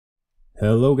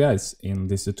Hello guys, in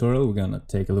this tutorial we're gonna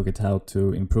take a look at how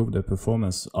to improve the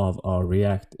performance of our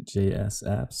React.js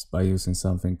apps by using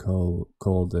something called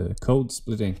code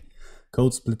splitting.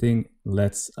 Code splitting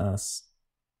lets us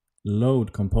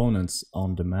load components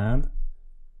on demand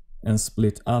and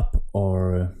split up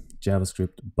our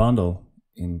JavaScript bundle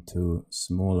into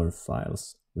smaller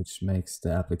files, which makes the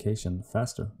application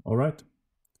faster. Alright,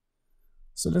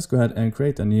 so let's go ahead and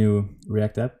create a new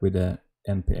React app with the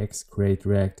npx create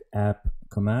react app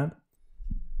command,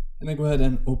 and then go ahead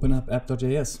and open up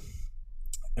app.js,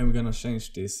 and we're gonna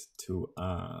change this to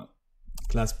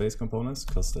class-based components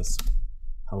because that's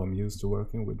how I'm used to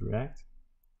working with React.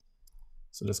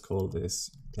 So let's call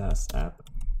this class app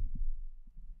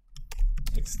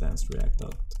extends react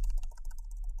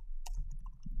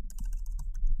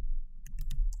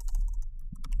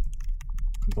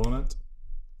component.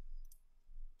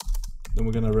 Then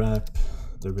we're gonna wrap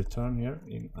the return here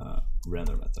in a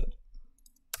render method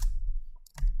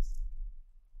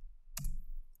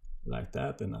like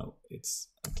that, and now it's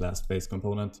a class-based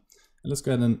component. And let's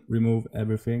go ahead and remove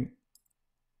everything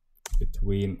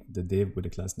between the div with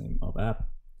the class name of app.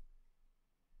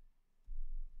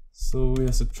 So we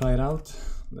have to try it out.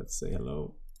 Let's say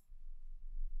hello,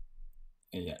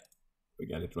 and yeah, we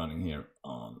got it running here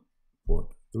on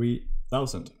port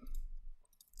 3000.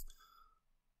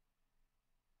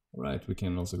 Alright, we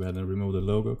can also go ahead and remove the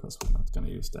logo because we're not going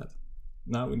to use that.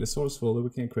 Now in the source folder we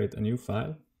can create a new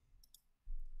file.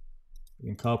 We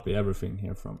can copy everything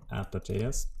here from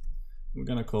app.js. We're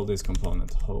going to call this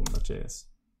component home.js.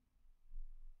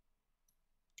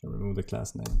 Can remove the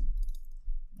class name.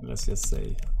 And let's just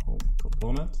say home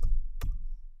component.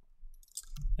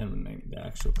 And rename the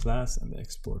actual class and the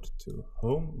export to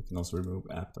home. We can also remove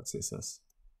app.css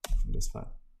from this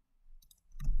file.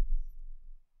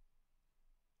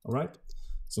 Alright,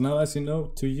 so now as you know,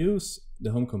 to use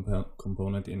the home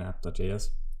component in app.js,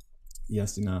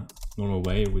 just in a normal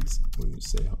way, we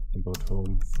say import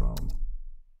home from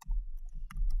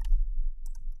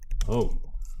home.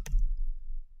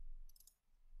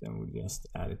 Then we just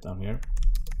add it down here,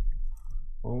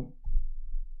 home,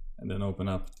 and then open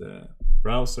up the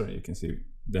browser, and you can see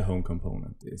the home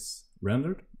component is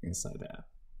rendered inside the app,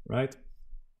 right?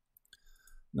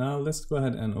 Now let's go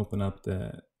ahead and open up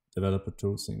the developer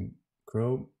tools in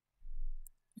Chrome,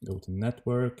 go to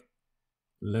network,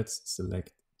 let's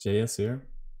select JS here,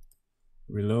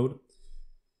 reload,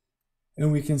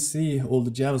 and we can see all the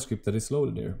JavaScript that is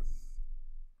loaded here.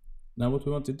 Now what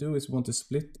we want to do is we want to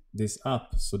split this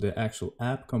up so the actual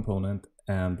app component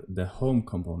and the home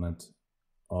component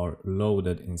are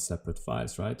loaded in separate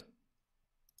files, right?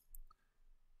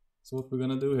 So what we're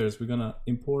gonna do here is we're gonna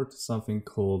import something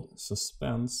called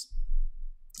suspense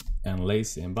and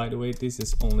lazy, and by the way, this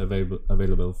is only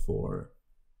available for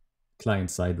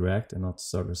client-side React and not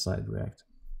server-side React.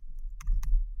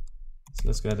 So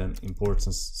let's go ahead and import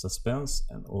some suspense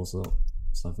and also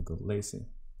something called lazy.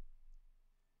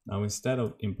 Now instead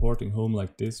of importing home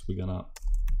like this, we're gonna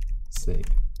say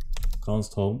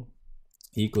const home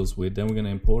equals with, then we're gonna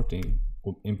import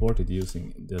it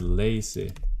using the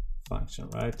lazy function,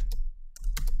 right?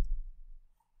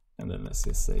 And then let's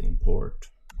just say import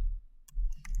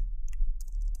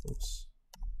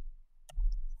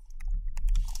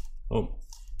home,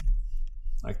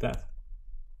 like that.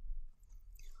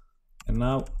 And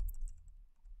now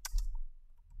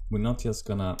we're not just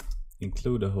gonna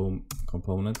include the home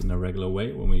component in a regular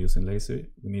way when we're using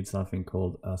lazy. We need something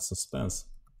called a suspense.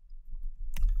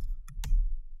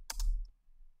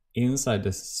 Inside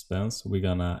the suspense we're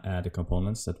gonna add the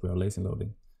components that we are lazy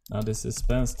loading. Now this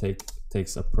suspense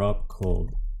takes a prop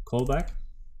called callback.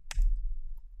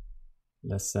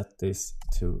 Let's set this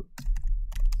to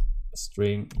a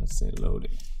string, let's say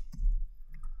loading.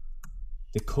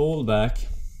 The callback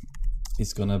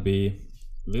is gonna be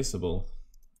visible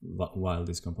while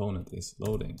this component is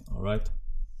loading, alright?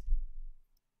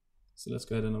 So let's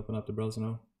go ahead and open up the browser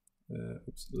now.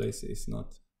 Oops, lazy is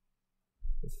not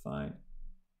defined.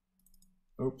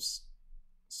 Oops,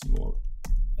 small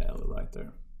L right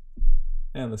there.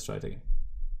 And let's try it again.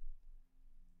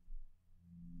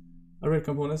 Array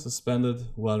component suspended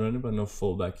while running, but no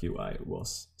fallback UI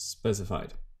was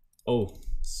specified. Oh,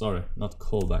 sorry, not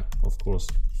callback, of course,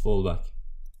 fallback.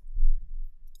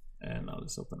 And now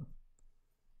let's open it.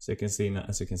 So you can see now,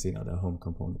 as you can see now, the home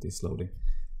component is loading.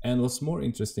 And what's more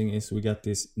interesting is we got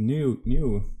this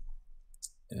new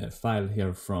file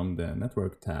here from the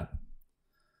network tab.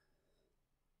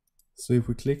 So if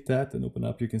we click that and open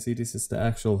up, you can see this is the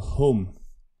actual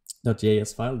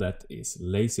home.js file that is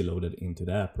lazy loaded into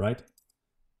the app, right?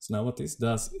 So now what this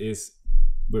does is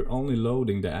we're only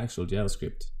loading the actual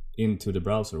JavaScript into the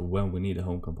browser when we need a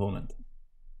home component.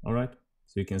 All right,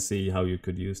 so you can see how you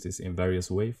could use this in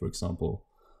various ways, for example,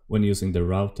 when using the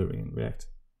router in React.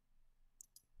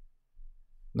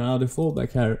 Now the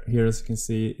fallback here, as you can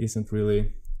see, isn't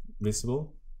really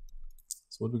visible.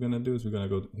 So what we're gonna do is we're gonna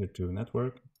go here to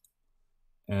network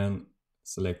and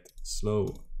select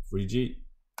slow 3G,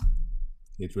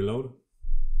 hit reload.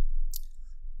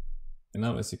 And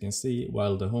now as you can see,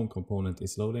 while the home component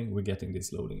is loading, we're getting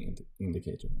this loading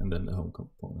indicator, and then the home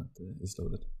component is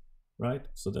loaded, right?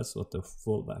 So that's what the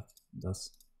fallback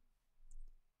does.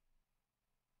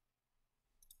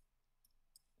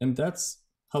 And that's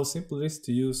how simple it is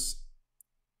to use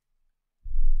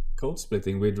code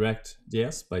splitting with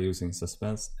React.js by using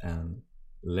suspense and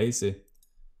lazy.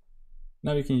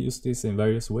 Now you can use this in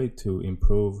various ways to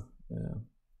improve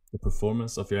the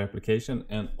performance of your application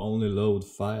and only load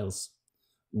files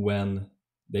when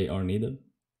they are needed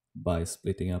by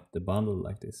splitting up the bundle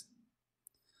like this.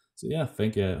 So yeah,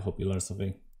 thank you. I hope you learned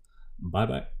something. Bye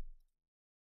bye.